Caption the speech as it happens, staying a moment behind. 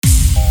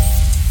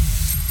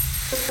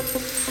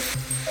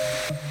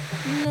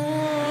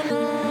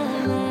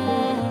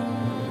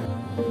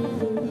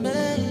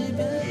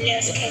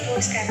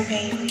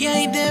¿Qué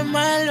hay de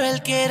malo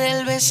el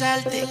querer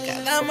besarte?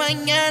 Cada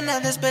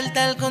mañana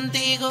despertar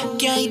contigo.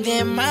 ¿Qué hay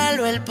de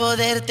malo el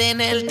poder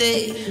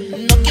tenerte?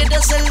 No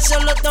quiero ser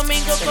solo tu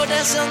amigo,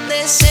 corazón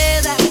de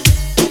seda,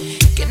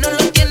 que no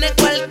lo tiene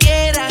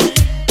cualquiera.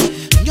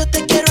 Yo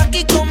te quiero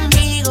aquí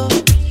conmigo,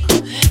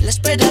 la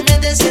espera me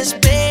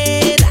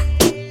desespera.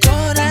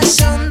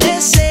 Corazón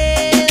de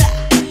seda,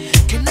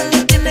 que no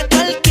lo tiene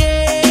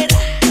cualquiera.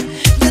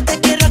 Yo te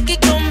quiero aquí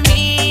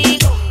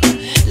conmigo,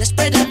 la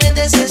espera me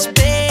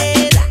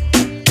desespera.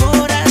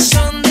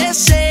 Corazón de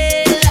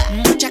seda,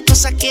 muchas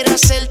cosas quiero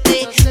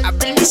hacerte.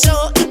 Abrir mis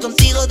ojos y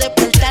contigo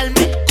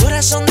despertarme.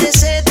 Corazón de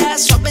seda,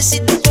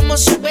 suavecito como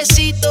su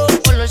besito.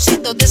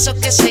 Olorcito de esos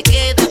que se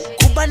quedan.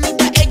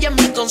 Cubanita, ella es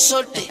mi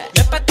consorte.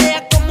 Me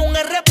patea como un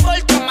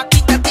aeropuerto.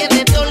 Maquita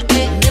tiene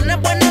torque. Nena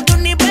buena de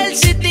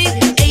university.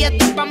 Ella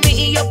está pa' mí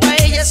y yo pa'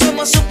 ella.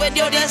 Somos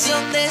superiores.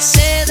 Son de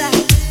seda,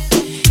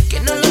 que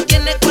no lo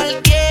tiene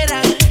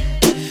cualquiera.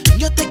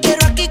 Yo te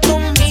quiero aquí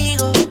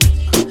conmigo,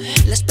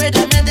 la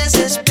espera me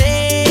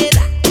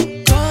desespera.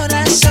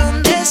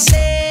 Corazón de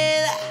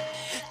seda,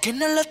 que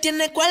no lo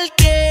tiene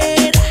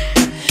cualquiera.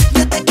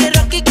 Yo te quiero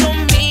aquí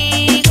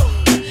conmigo,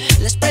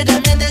 la espera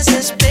me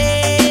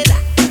desespera.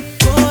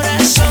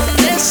 Corazón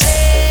de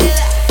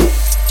seda,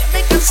 ya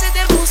me cansé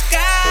de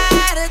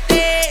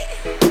buscarte,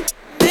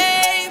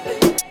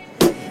 baby,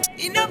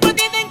 y no he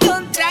podido encontrarte.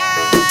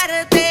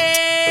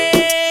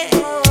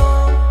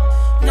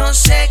 No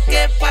sé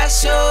qué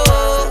pasó,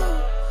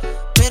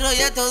 pero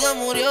ya todo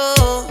murió.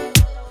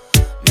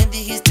 Me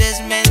dijiste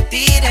es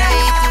mentira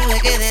y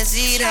tuve que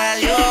decir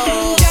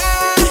adiós.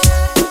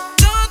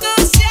 Todo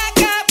se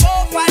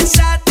acabó,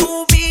 falsa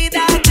tu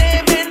vida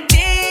de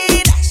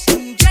mentiras.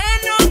 Ya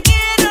no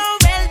quiero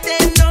verte,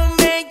 no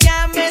me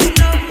llames,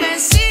 no me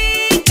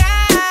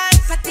sigas.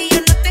 Pa' ti yo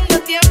no tengo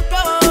tiempo,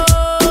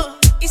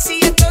 y si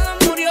ya todo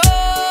murió,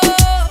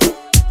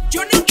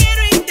 yo no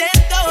quiero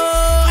intento.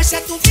 Falsa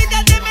tu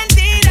vida de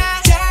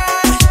mentiras.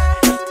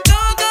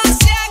 Todo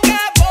se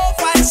acabó,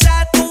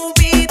 falsa tu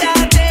vida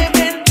de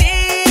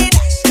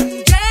mentiras.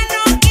 Ya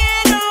no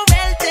quiero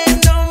verte,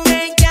 no me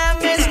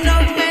llames, no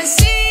me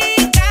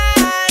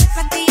sigas.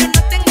 Pa' ti yo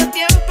no tengo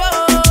tiempo,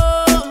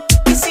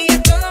 y si ya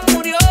todo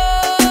murió,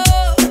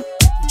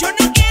 yo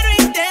no quiero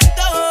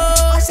intento.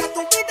 Falsa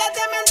tu vida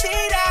de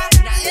mentiras.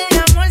 Nadie de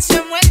amor se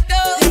ha muerto.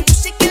 La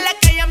música y la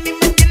calle a mí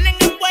me tienen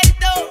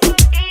envuelto.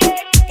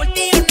 Por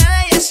ti yo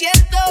nada ya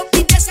siento,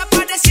 y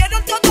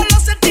desaparecieron todos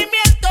los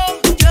sentimientos.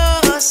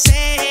 Yo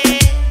sé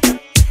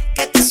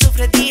que tú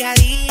sufres día a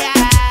día.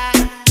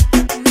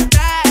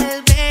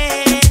 Tal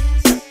vez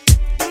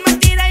tu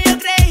mentira yo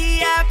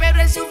creía,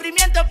 pero el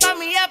sufrimiento pa'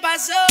 mí ya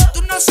pasó.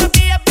 Tú no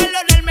sabías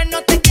valorarme,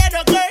 no te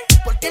quiero, girl,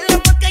 porque el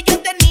amor que yo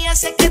tenía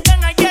se quedó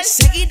en ayer.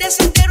 Seguiré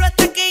soltero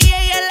hasta que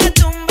llegue a la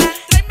tumba.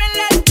 Tráeme el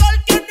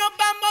alcohol que nos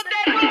vamos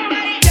de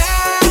rumba. Ya,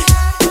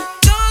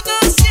 todo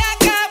se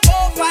acabó,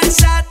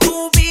 falsa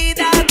tu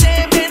vida de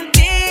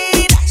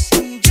mentiras.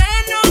 Ya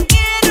no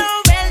quiero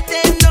verte,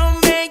 no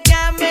me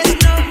llames,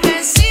 no me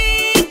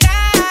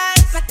sigas.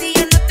 Pa' ti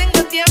yo no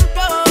tengo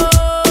tiempo,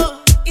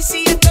 y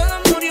si ya todo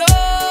murió,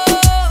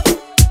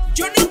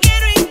 yo no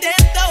quiero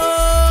intento.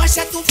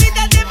 Falsa tu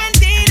vida de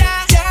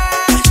mentiras. Ya,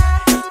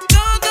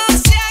 todo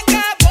se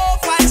acabó,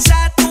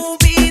 falsa tu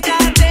vida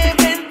de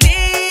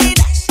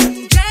mentiras.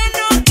 Ya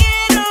no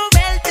quiero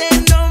verte,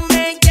 no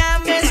me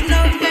llames,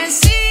 no me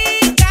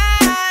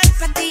sigas.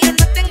 Pa' ti yo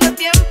no tengo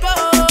tiempo,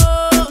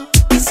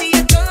 y si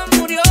ya todo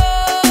murió,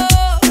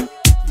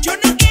 yo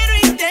no quiero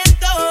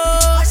intento.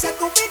 Falsa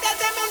tu vida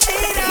de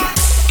mentiras.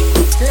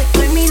 Le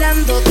estoy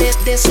mirando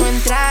desde su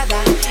entrada.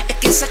 Es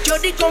que esa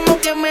chori como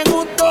que me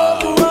gustó.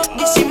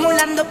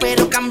 Disimulando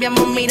pero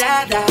cambiamos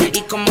mirada,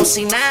 y como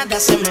si nada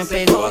se me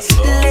pegó.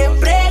 Le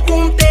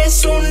pregunté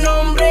su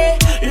nombre,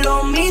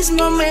 lo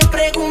mismo me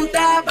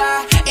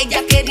preguntaba.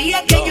 Ella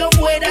quería que yo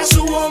fuera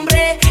su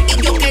hombre,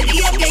 y yo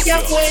quería que ella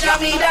fuera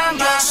mi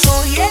dama. Yo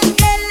soy el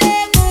que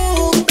le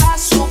gusta,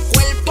 su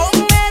cuerpo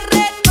me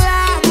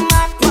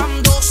reclama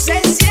cuando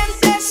se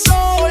siente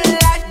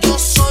sola. Yo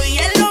soy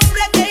el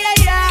hombre que ella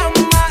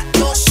llama.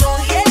 Yo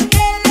soy el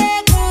que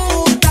le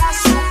gusta,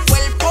 su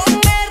cuerpo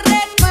me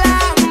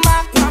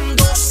reclama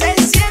cuando se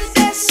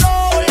siente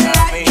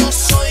sola. Yo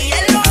soy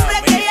el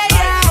hombre que ella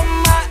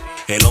llama.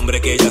 El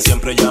hombre que ella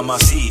siempre llama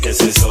así,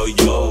 ese soy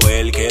yo.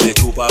 El que le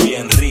chupa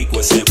bien rico,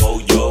 ese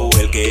bow yo.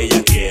 El que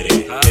ella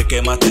quiere, el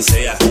que más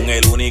desea. Con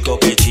el único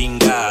que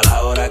chinga a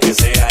la hora que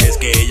sea, es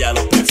que ella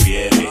lo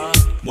prefiere.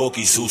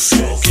 Boqui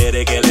sucio,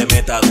 quiere que le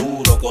meta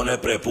duro con el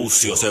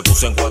prepucio. Se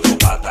puso en cuatro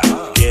patas,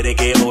 quiere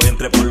que lo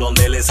entre por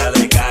donde le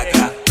sale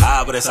caca.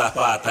 Abre esas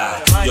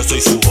patas, yo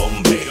soy su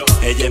hombre,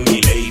 ella es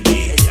mi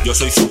lady. Yo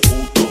soy su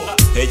puto,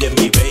 ella es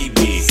mi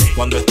baby.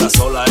 Cuando está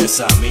sola es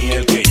a mí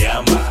el que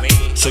llama.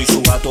 Soy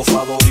su gato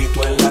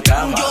favorito en la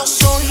cama. Yo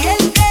soy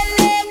el que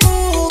le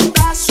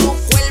gusta, su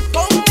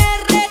cuerpo me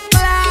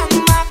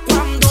reclama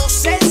cuando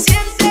se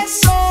siente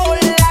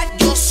sola.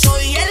 Yo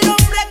soy el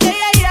hombre que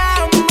ella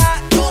llama.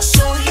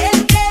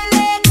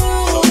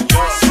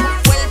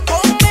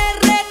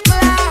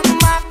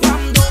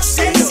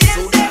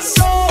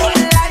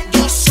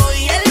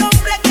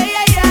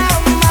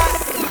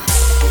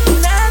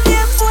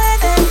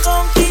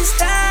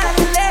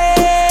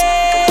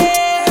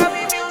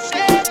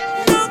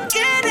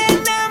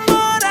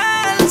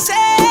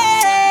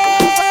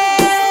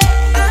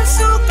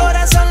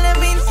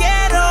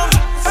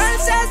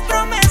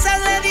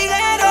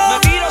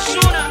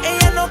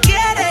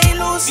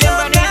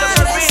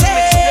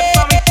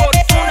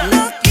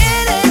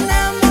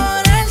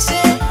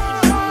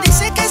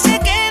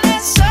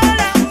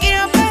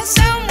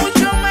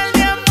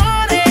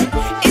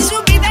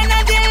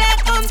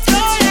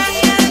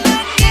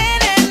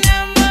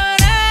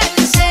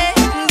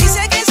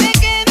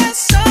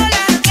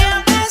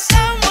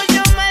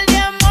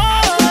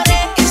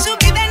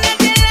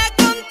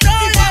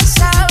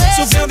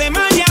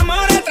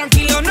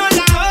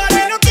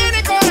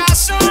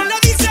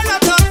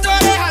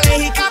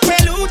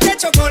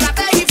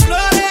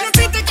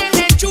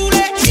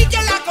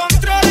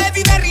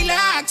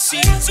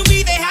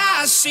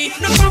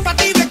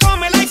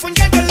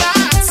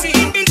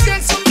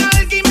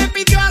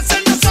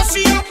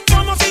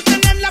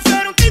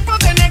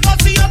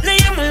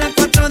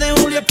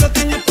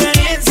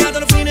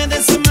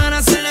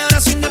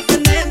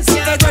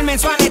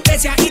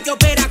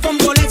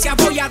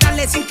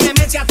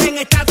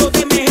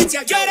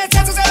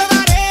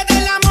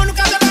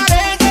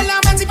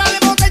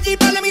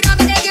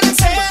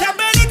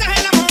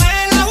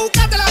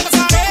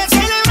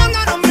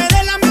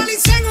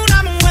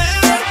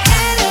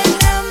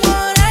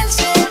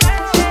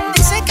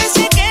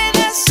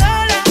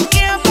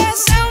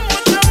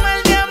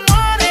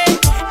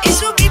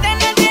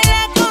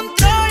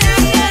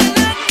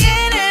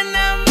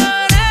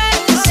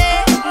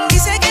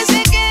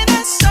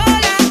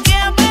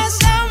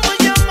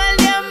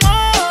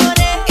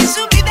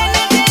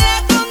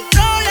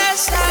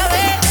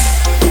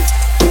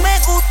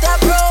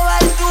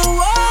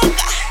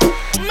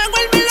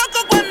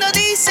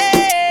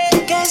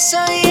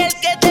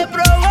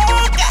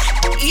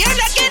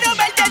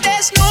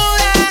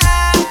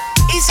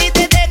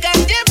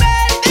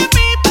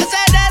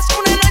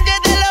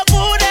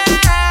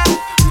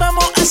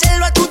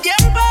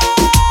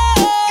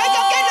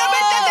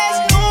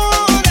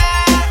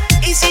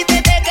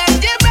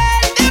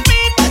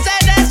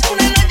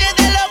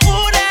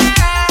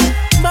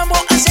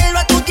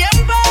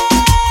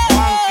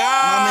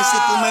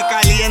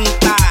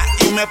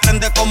 me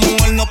prende como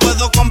un él. No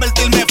puedo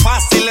convertirme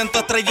fácil en tu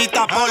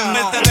estrellita porno.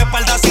 Mete de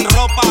espalda sin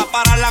ropa,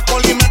 para la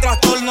cola y me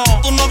trastorno.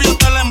 Tu novio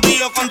te la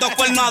envío con 2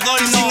 cuernos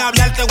adorno. Sin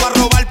hablar te voy a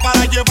robar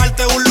para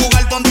llevarte a un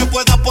lugar donde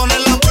puedas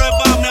poner la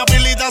prueba mi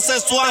habilidad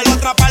sexual. Te voy a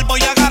atrapar,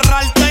 voy a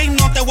agarrarte y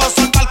no te voy a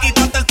soltar.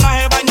 Quítate el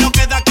traje de baño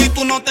que de aquí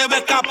tú no te ves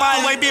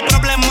escapar. Baby,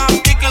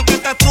 problemática, el que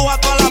te estruja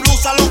toda la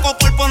blusa. Loco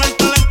por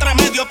ponerte el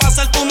entremedio para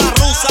hacerte una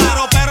rusa.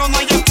 Pero no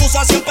hay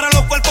excusa, siempre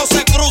los cuerpos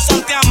se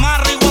cruzan. Te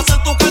amarro y voy a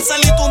ser tu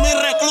cárcel y tú mi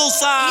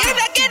reclusa. Y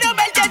ahora quiero